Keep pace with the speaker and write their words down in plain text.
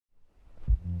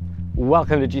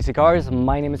Welcome to GCCars.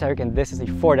 My name is Eric and this is a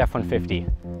Ford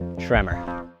F-150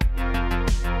 Tremor.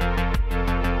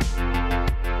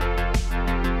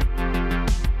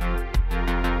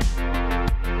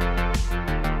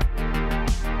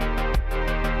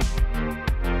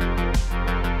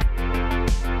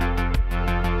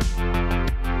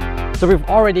 So we've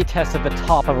already tested the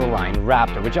top of the line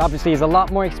Raptor, which obviously is a lot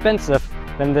more expensive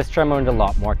than this Tremor and a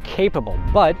lot more capable,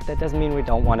 but that doesn't mean we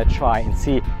don't want to try and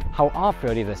see how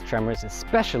off-roady this Tremor is,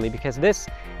 especially because this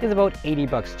is about 80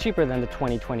 bucks cheaper than the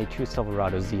 2022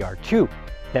 Silverado ZR2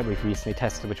 that we've recently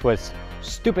tested, which was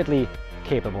stupidly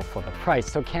capable for the price.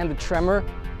 So can the Tremor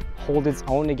hold its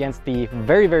own against the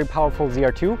very, very powerful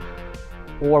ZR2,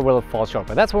 or will it fall short?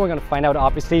 But that's what we're going to find out,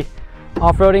 obviously,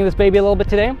 off-roading this baby a little bit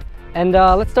today. And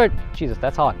let's start, Jesus,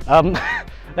 that's hot.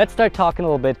 Let's start talking a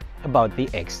little bit about the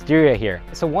exterior here.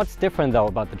 So what's different though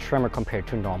about the Tremor compared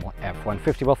to normal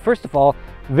F-150? Well, first of all,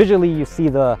 visually you see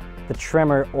the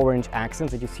Tremor orange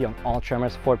accents that you see on all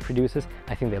Tremors Ford produces.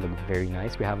 I think they look very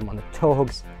nice. We have them on the tow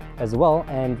hooks as well,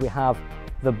 and we have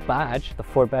the badge, the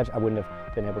Ford badge. I wouldn't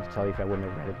have been able to tell you if I wouldn't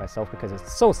have read it myself because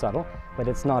it's so subtle, but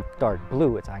it's not dark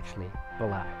blue, it's actually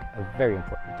black, a very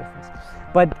important difference.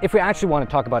 But if we actually want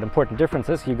to talk about important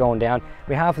differences, you're going down,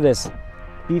 we have this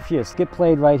beefier skid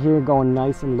plate right here going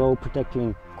nice and low, protecting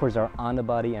of course our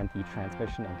underbody and the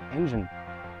transmission and engine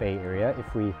bay area.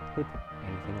 If we hit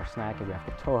anything or snack it, we have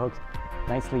the tow hooks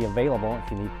nicely available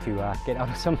if you need to get out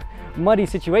of some muddy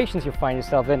situations you find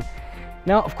yourself in.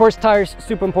 Now, of course, tires,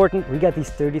 super important. We got these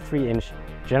 33-inch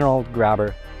general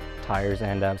grabber tires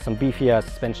and some beefier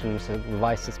suspension, so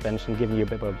revised suspension, giving you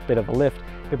a bit of a lift,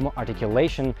 a bit more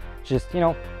articulation, just, you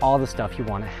know, all the stuff you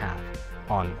want to have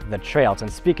on the trails.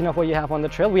 And speaking of what you have on the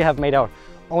trail, we have made our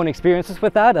own experiences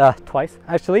with that, twice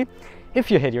actually.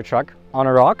 If you hit your truck on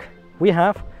a rock, we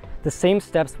have the same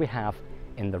steps we have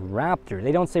in the Raptor.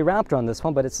 They don't say Raptor on this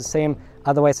one, but it's the same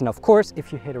otherwise. And of course,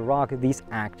 if you hit a rock, these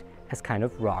act as kind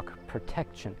of rock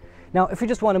protection. Now, if you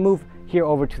just want to move here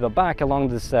over to the back along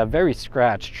this very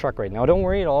scratched truck right now, don't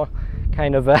worry, it all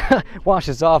kind of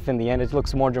washes off in the end. It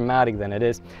looks more dramatic than it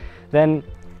is. Then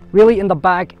really in the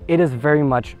back, it is very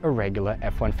much a regular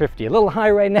F-150. A little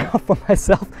high right now for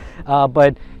myself,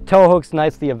 but tow hooks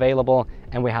nicely available,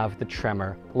 and we have the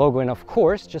Tremor logo. And of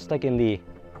course, just like in the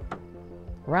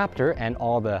Raptor and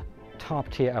all the top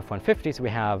tier F-150s, we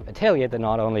have a tailgate that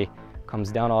not only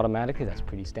comes down automatically, that's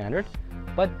pretty standard,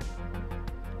 but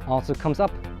also comes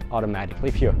up automatically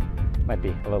if you might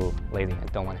be a little lazy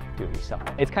and don't want to do it yourself.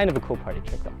 It's kind of a cool party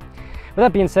trick though. With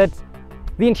that being said,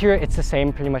 the interior, it's the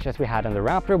same pretty much as we had on the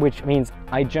Raptor, which means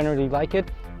I generally like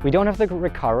it. We don't have the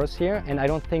Recaros here, and I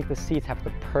don't think the seats have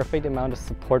the perfect amount of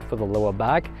support for the lower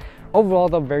back. Overall,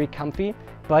 they're very comfy,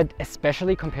 but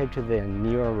especially compared to the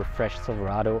newer refreshed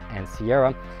Silverado and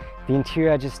Sierra, the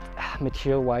interior just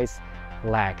material-wise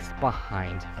lags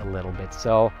behind a little bit.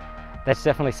 So that's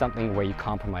definitely something where you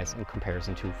compromise in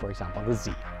comparison to, for example, the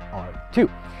ZR2.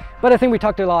 But I think we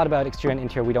talked a lot about exterior and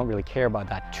interior. We don't really care about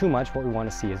that too much. What we want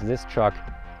to see is this truck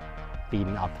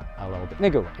beaten up a little bit. In a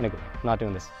good way, in a good way. I'm not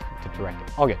doing this to direct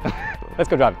it. All good. Let's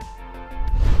go drive it.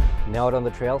 Now out on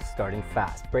the trail, starting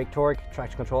fast. Brake torque,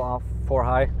 traction control off, 4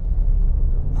 high.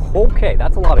 Okay,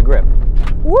 that's a lot of grip.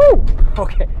 Woo!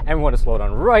 Okay, and we want to slow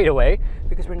down right away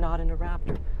because we're not in a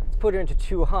Raptor. Let's put her into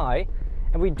 2 high.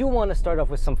 And we do want to start off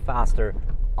with some faster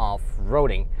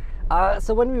off-roading.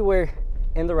 So when we were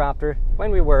in the Raptor,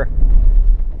 when we were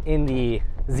in the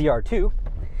ZR2,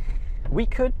 we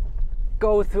could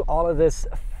go through all of this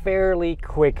fairly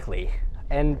quickly.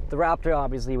 And the Raptor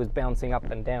obviously was bouncing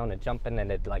up and down and jumping, and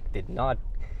it like did not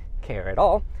care at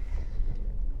all.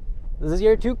 The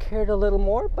ZR2 cared a little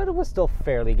more, but it was still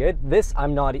fairly good. This,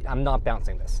 I'm not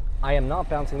bouncing this. I am not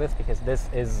bouncing this because this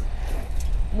is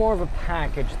more of a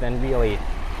package than really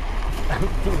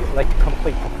like a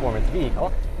complete performance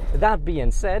vehicle. That being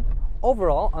said,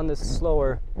 overall on this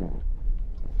slower,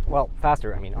 well,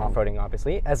 faster, I mean off-roading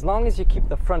obviously, as long as you keep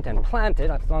the front end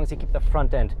planted, as long as you keep the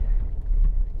front end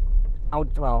out,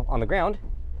 well, on the ground,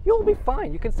 you'll be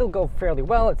fine. You can still go fairly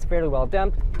well. It's fairly well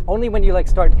damped. Only when you like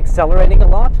start accelerating a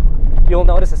lot, you'll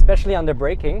notice, especially under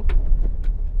braking,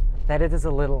 that it is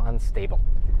a little unstable.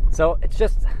 So it's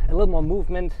just a little more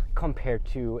movement compared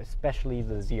to especially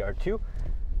the ZR2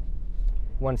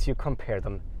 once you compare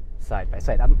them side by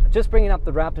side. I'm just bringing up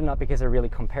the Raptor not because they're really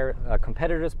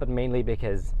competitors, but mainly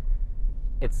because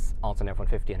it's also an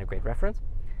F-150 and a great reference.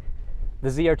 The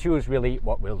ZR2 is really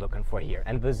what we're looking for here.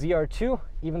 And the ZR2,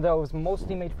 even though it was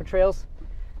mostly made for trails,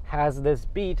 has this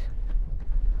beat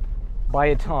by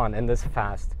a ton in this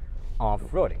fast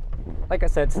off-roading. Like I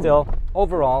said, still,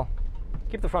 overall,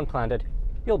 keep the front planted,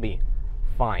 you'll be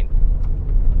fine.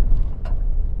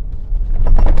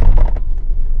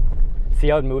 See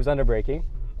how it moves under braking?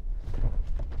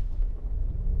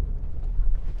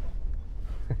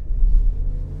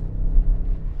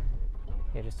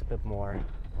 Yeah, just a bit more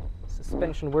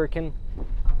suspension working.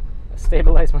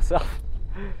 Stabilize myself.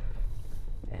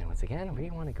 And once again,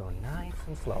 we want to go nice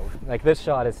and slow. Like this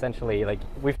shot, essentially, like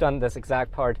we've done this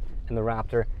exact part in the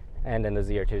Raptor and in the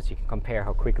ZR2, so you can compare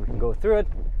how quickly we can go through it.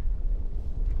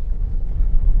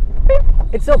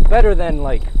 It's still better than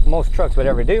like most trucks would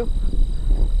ever do,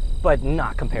 but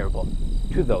not comparable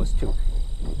to those two.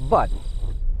 But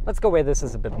let's go where this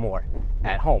is a bit more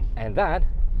at home, and that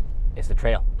is the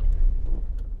trail.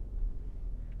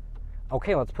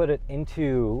 Okay, let's put it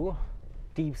into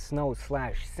deep snow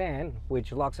 / sand,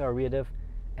 which locks our rear diff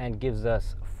and gives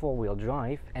us 4-wheel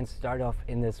drive, and start off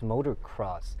in this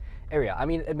motocross area. I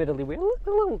mean, admittedly, we're a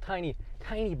little tiny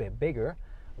bit bigger,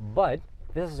 but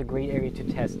this is a great area to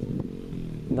test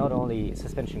not only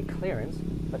suspension clearance,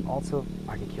 but also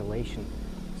articulation.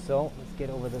 So let's get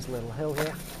over this little hill here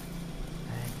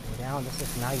and go down. This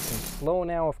is nice and slow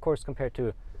now, of course, compared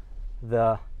to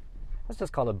the, let's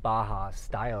just call it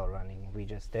Baja-style running we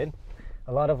just did.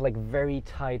 A lot of like very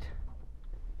tight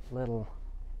little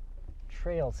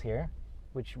trails here,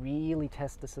 which really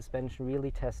test the suspension,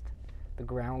 really test the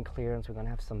ground clearance. We're going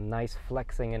to have some nice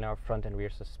flexing in our front and rear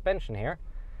suspension here.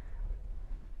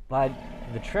 But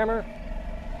the Tremor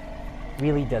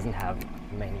really doesn't have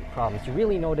many problems. You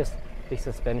really notice the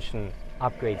suspension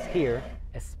upgrades here,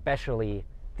 especially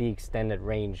the extended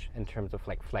range in terms of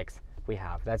like flex we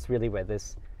have. That's really where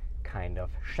this kind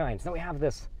of shines. Now we have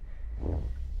this,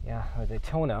 yeah,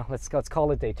 Daytona. Let's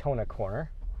call it Daytona corner,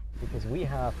 because we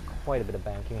have quite a bit of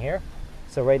banking here.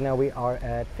 So right now we are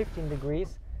at 15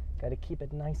 degrees. Got to keep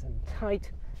it nice and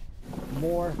tight.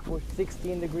 More for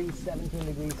 16 degrees, 17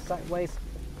 degrees sideways.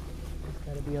 Just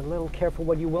got to be a little careful.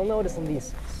 What you will notice in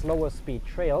these slower speed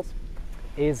trails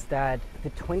is that the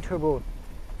twin turbo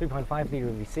 3.5 liter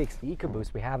V6, the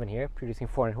EcoBoost we have in here, producing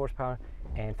 400 horsepower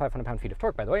and 500 pound-feet of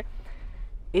torque, by the way,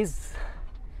 it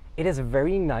is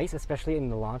very nice, especially in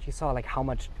the launch. You saw like how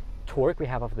much torque we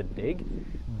have off the dig,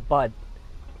 but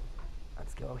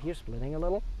let's go here, splitting a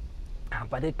little.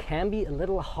 But it can be a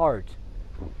little hard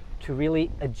to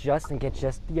really adjust and get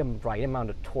just the right amount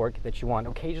of torque that you want.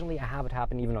 Occasionally I have it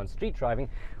happen even on street driving,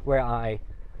 where I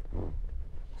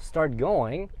start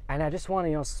going and I just want to,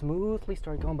 you know, smoothly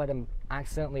start going, but I'm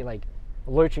accidentally like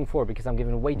lurching forward because I'm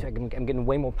giving I'm getting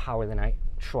way more power than I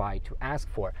try to ask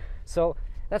for. So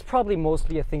that's probably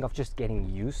mostly a thing of just getting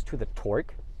used to the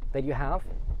torque that you have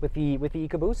with the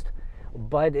EcoBoost,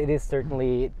 but it is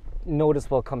certainly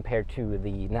noticeable compared to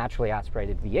the naturally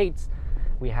aspirated V8s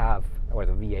we have, or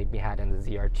the V8 we had in the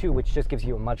ZR2, which just gives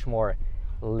you a much more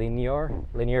linear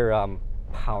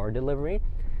power delivery.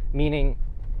 Meaning,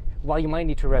 while you might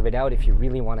need to rev it out if you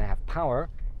really want to have power,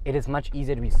 it is much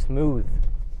easier to be smooth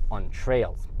on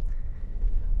trails.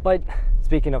 But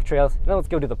speaking of trails, now let's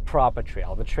go to the proper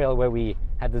trail, the trail where we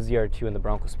had the ZR2 and the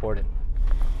Bronco Sported.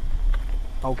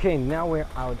 Okay, now we're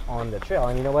out on the trail,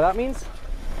 and you know what that means?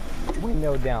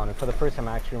 Window down. And for the first time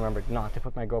I actually remembered not to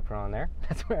put my GoPro on there.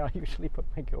 That's where I usually put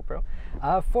my GoPro.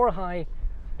 4 high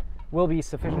will be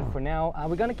sufficient for now.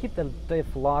 We're going to keep the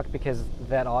diff locked because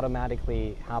that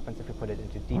automatically happens if we put it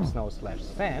into deep snow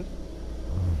 / sand.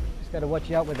 Just got to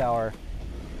watch out with our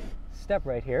step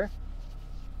right here.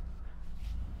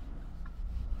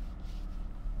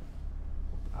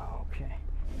 Okay.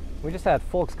 We just had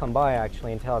folks come by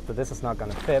actually and tell us that this is not going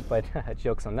to fit, but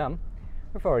joke's on them.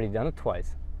 We've already done it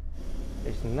twice.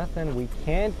 There's nothing we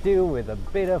can't do with a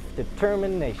bit of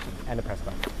determination and a press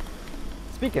button.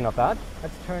 Speaking of that,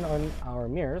 let's turn on our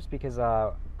mirrors because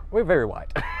we're very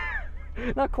wide.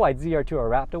 Not quite ZR2 or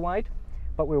Raptor wide,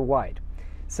 but we're wide.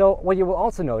 So what you will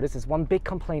also notice is one big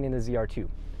complaint in the ZR2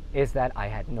 is that I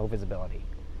had no visibility.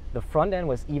 The front end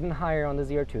was even higher on the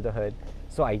ZR2, the hood,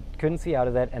 so I couldn't see out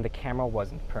of that, and the camera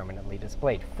wasn't permanently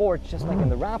displayed. Ford, just like in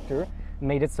the Raptor,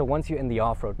 made it so once you're in the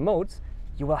off-road modes,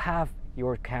 you will have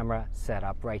your camera set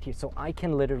up right here, so I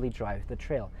can literally drive the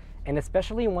trail. And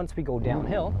especially once we go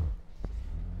downhill,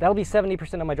 that'll be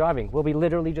 70% of my driving. We'll be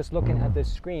literally just looking at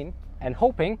this screen and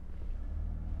hoping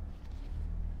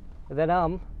that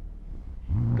I'm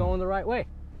going the right way.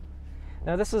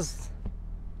 Now this is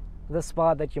the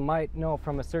spot that you might know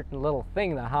from a certain little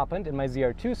thing that happened in my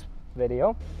ZR2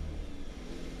 video.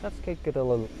 Let's take it a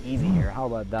little easy here. How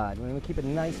about that? We're going to keep it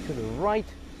nice to the right.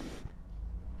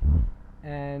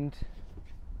 And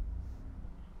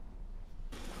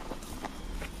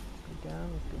let's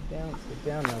go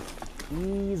down. Now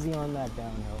easy on that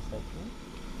downhill section.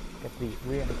 Get the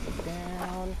rear exit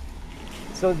down.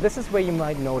 So this is where you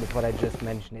might notice what I just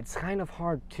mentioned. It's kind of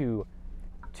hard to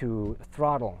to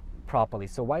throttle properly.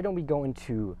 So why don't we go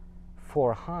into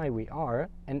 4 high we are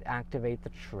and activate the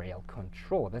trail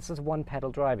control. This is one pedal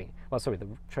driving. Well, sorry,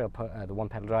 the one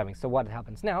pedal driving. So what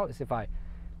happens now is if I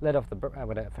let off the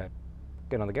if I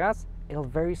get on the gas, it'll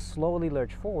very slowly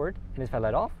lurch forward, and if I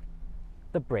let off,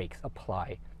 the brakes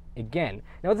apply again.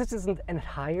 Now this isn't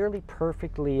entirely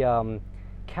perfectly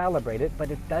calibrated,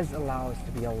 but it does allow us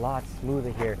to be a lot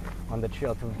smoother here on the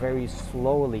trail, to very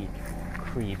slowly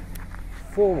creep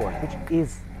forward, which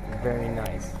is very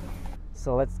nice.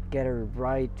 So let's get her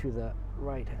right to the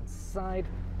right hand side.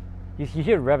 You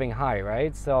hear it revving high,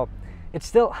 right? So it's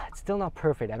still not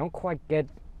perfect. I don't quite get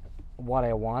what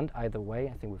I want either way.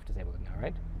 I think we've disabled it now,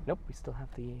 right? Nope, we still have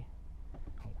the,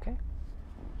 okay.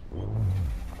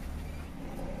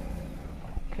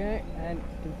 Okay, and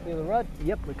can you clear the rut?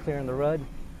 Yep, we're clearing the rut.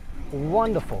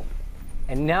 Wonderful.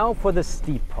 And now for the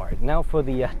steep part. Now for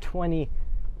the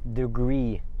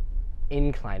 20-degree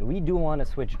incline. We do want to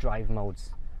switch drive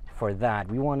modes for that.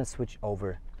 We want to switch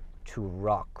over to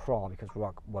rock crawl, because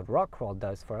what rock crawl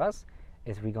does for us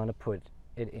is we're going to put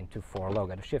it into 4 low.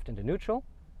 Got to shift into neutral.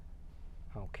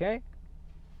 Okay.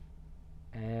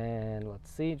 And let's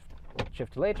see.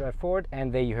 Shift to late, drive forward,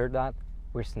 and there you heard that.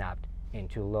 We're snapped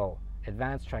into low.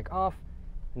 Advanced track off.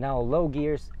 Now low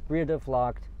gears, rear diff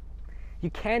locked. You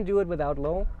can do it without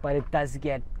low, but it does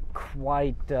get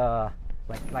quite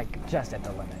like just at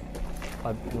the limit.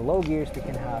 But in low gears we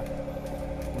can have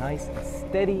nice and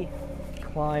steady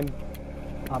climb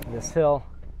up this hill.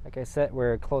 Like I said,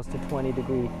 we're close to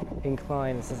 20-degree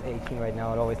incline. This is 18 right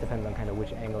now. It always depends on kind of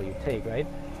which angle you take, right?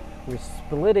 We're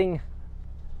splitting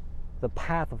the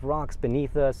path of rocks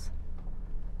beneath us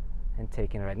and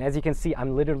taking it right. And as you can see,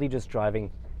 I'm literally just driving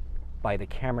by the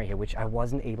camera here, which I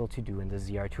wasn't able to do in the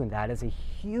ZR2, and that is a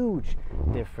huge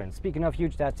difference. Speaking of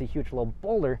huge, that's a huge little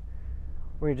boulder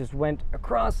where you just went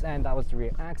across, and that was the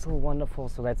rear axle. Wonderful.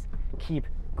 So let's keep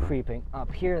creeping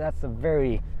up here. That's a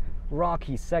very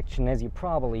rocky section, as you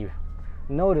probably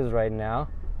notice right now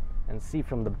and see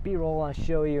from the B-roll I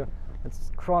show you.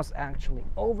 Let's cross actually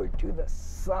over to the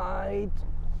side.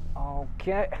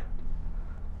 Okay,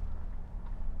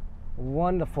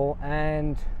 wonderful,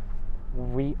 and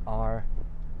we are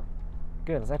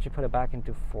good. Let's actually put it back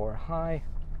into 4 high.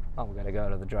 Oh, we gotta go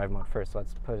to the drive mode first, so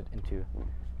let's put it into,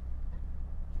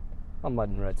 well, mud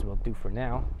and ruts will do for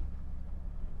now.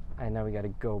 And now we gotta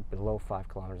go below 5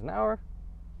 kilometers an hour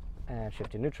and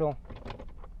shift to neutral.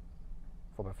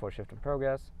 4x4 shift in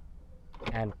progress,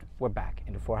 and we're back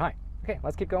into 4 high. Okay,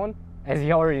 let's keep going. As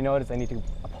you already noticed, I need to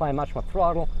apply much more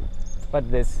throttle,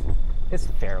 but this is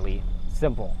fairly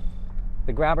simple.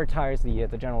 The grabber tires, the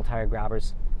general tire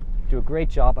grabbers, do a great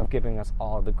job of giving us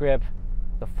all of the grip.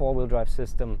 The 4-wheel drive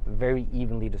system very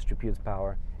evenly distributes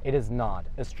power. It is not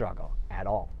a struggle at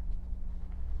all.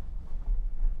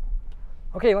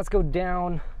 Okay, let's go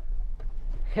downhill.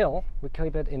 We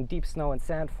keep it in deep snow and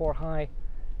sand, 4 high.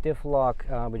 Diff lock,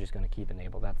 we're just going to keep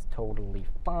enabled. That's totally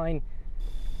fine.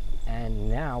 And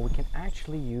now we can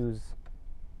actually use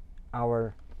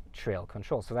our trail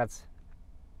control. So that's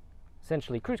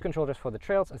essentially cruise control just for the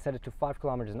trails. I set it to 5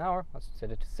 kilometers an hour. Let's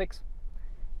set it to 6.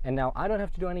 And now I don't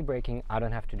have to do any braking. I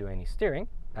don't have to do any steering.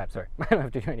 I don't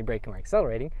have to do any braking or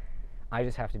accelerating. I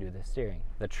just have to do the steering.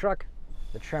 The truck,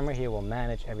 the Tremor here, will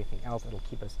manage everything else. It'll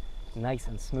keep us nice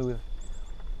and smooth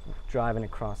driving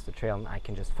across the trail, and I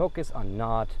can just focus on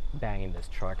not banging this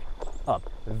truck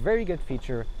up. A very good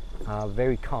feature,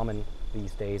 very common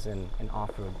these days in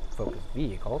off-road focused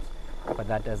vehicles, but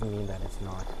that doesn't mean that it's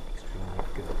not extremely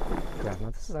good. Now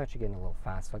this is actually getting a little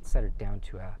fast, so let's set it down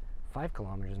to 5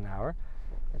 kilometers an hour.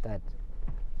 At that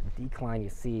decline, you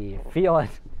see, feel it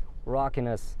rocking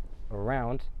us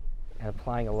around and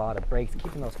applying a lot of brakes,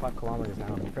 keeping those 5 kilometers an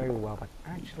hour very well. But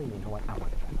actually, you know what, I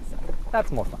want to try this.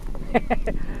 That's more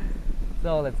fun.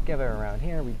 So let's give it around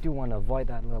here. We do want to avoid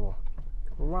that little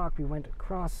rock we went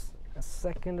across a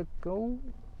second ago,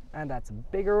 and that's a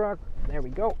bigger rock. There we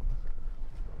go.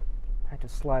 I had to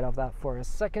slide off that for a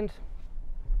second.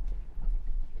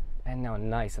 And now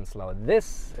nice and slow.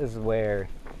 This is where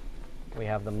we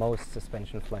have the most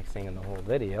suspension flexing in the whole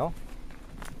video.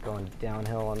 Going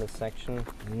downhill on this section,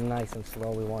 nice and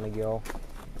slow we want to go.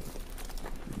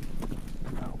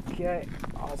 Okay,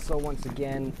 also once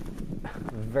again,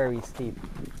 very steep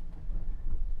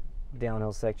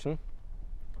downhill section,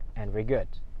 and we're good.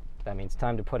 That means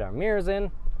time to put our mirrors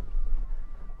in.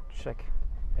 Check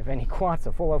if any quads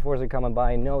or 4x4s are coming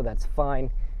by. No, that's fine.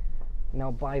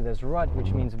 Now by this rut,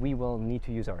 which means we will need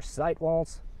to use our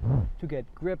sidewalls to get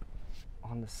grip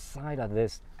on the side of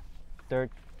this dirt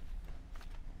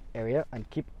area and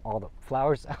keep all the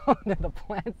flowers out and the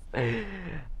plants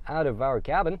out of our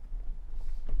cabin.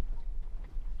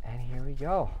 And here we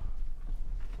go.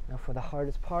 Now for the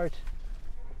hardest part,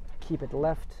 keep it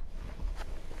left.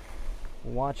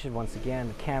 Watch it once again.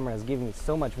 The camera is giving me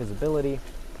so much visibility.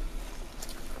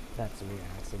 That's me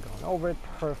actually going over it.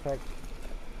 Perfect.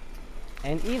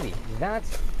 And easy.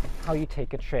 That's how you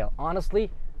take a trail.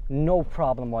 Honestly, no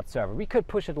problem whatsoever. We could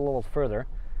push it a little further,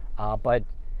 but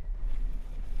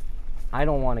I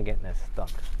don't want to get this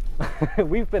stuck.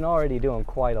 We've been already doing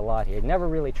quite a lot here. It never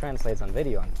really translates on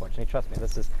video, unfortunately. Trust me,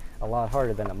 this is a lot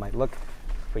harder than it might look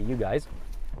for you guys.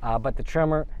 But the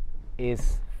Tremor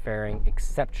is faring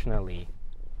exceptionally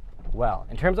well.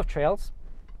 In terms of trails,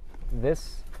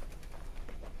 this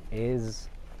is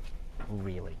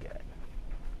really good.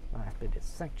 After this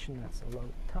section, that's a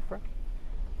little tougher.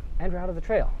 And we're out of the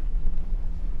trail.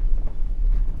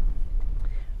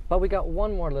 But we got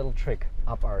one more little trick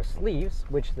up our sleeves,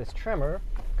 which this Tremor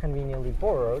conveniently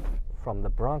borrowed from the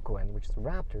Bronco end, which the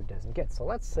Raptor doesn't get. So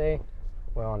let's say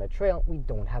we're on a trail, we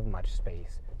don't have much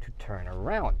space to turn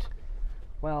around.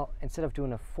 Well, instead of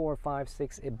doing a 4, 5,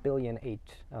 6, a billion 8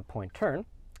 point turn,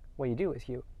 what you do is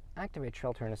you activate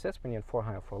trail turn assist when you're in 4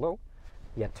 high or 4 low.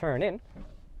 You turn in,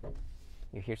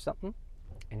 you hear something,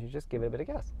 and you just give it a bit of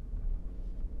gas.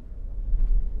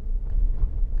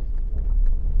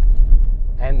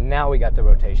 And now we got the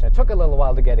rotation. It took a little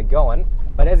while to get it going,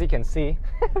 but as you can see,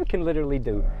 we can literally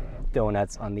do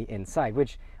donuts on the inside,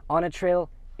 which on a trail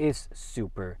is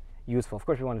super useful. Of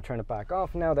course, we want to turn it back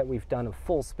off now that we've done a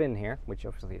full spin here, which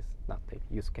obviously is not the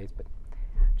use case, but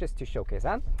just to showcase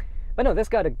that. But no, this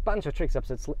got a bunch of tricks up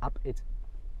its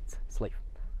sleeve.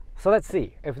 So let's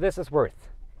see if this is worth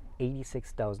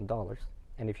 $86,000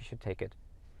 and if you should take it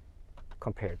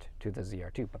compared to the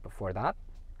ZR2. But before that,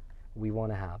 we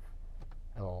want to have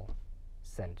a little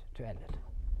send to end it.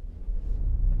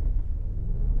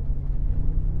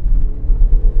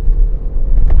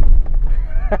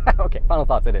 Okay, final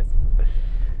thoughts it is.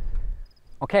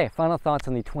 Okay, final thoughts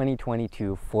on the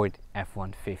 2022 Ford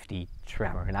F-150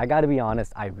 Tremor. And I gotta be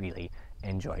honest, I really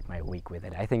enjoyed my week with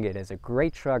it. I think it is a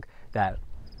great truck that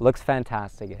looks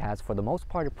fantastic. It has, for the most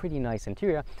part, a pretty nice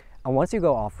interior. And once you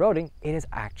go off-roading, it is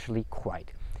actually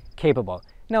quite capable.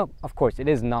 Now, of course, it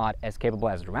is not as capable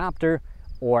as the Raptor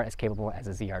or as capable as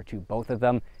a ZR2. Both of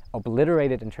them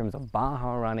obliterated in terms of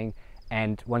Baja running,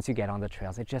 and once you get on the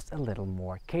trails, it's just a little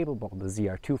more capable. The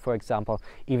ZR2, for example,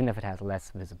 even if it has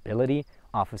less visibility,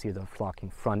 offers you the flocking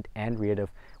front and rear diff,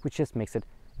 which just makes it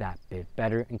that bit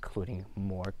better, including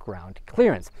more ground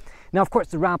clearance. Now, of course,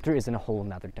 the Raptor is in a whole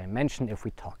nother dimension if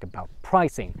we talk about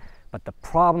pricing, but the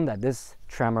problem that this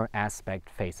Tremor aspect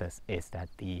faces is that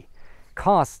the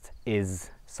cost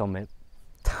is so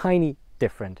tiny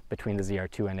different between the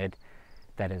ZR2 and it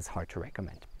that is hard to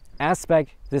recommend.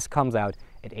 Aspect, this comes out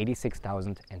at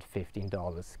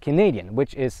 $86,015 Canadian,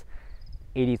 which is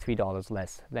 $83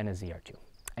 less than a ZR2.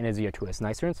 And a ZR2 is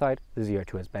nicer inside, the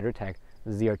ZR2 has better tech,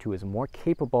 the ZR2 is more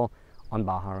capable on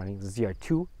Baja running, the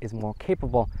ZR2 is more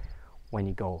capable when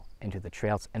you go into the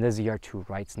trails, and the ZR2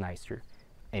 rides nicer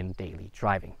in daily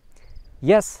driving.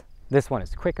 Yes, this one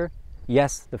is quicker.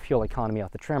 Yes, the fuel economy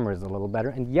of the Tremor is a little better,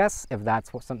 and yes, if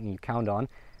that's something you count on,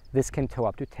 this can tow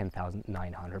up to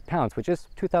 10,900 pounds, which is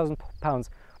 2,000 pounds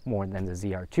more than the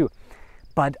ZR2.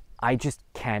 But I just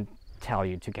can't tell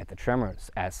you to get the Tremor's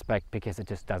aspect because it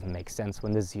just doesn't make sense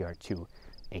when the ZR2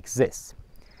 exists.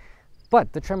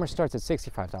 But the Tremor starts at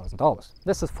 $65,000.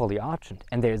 This is fully optioned,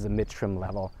 and there's a mid-trim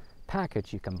level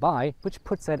package you can buy, which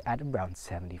puts it at around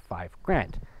 75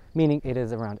 grand, meaning it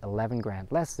is around 11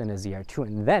 grand less than a ZR2.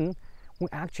 And then we're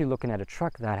actually looking at a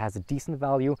truck that has a decent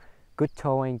value, good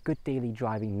towing, good daily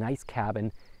driving, nice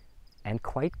cabin, and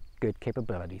quite good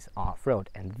capabilities off-road.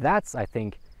 And that's, I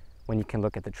think, when you can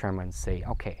look at the Tremor and say,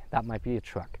 okay, that might be a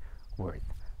truck worth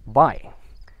buying.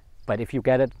 But if you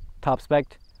get it top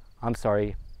spec, I'm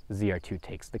sorry, ZR2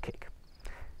 takes the cake.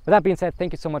 With that being said,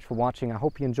 thank you so much for watching. I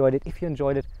hope you enjoyed it. If you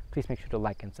enjoyed it, please make sure to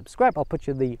like and subscribe. I'll put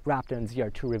you the Raptor and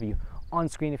ZR2 review on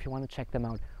screen if you want to check them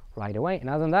out right away. And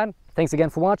other than that, thanks again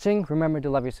for watching. Remember to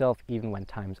love yourself even when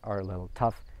times are a little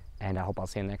tough. And I hope I'll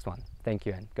see you in the next one. Thank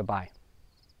you and goodbye.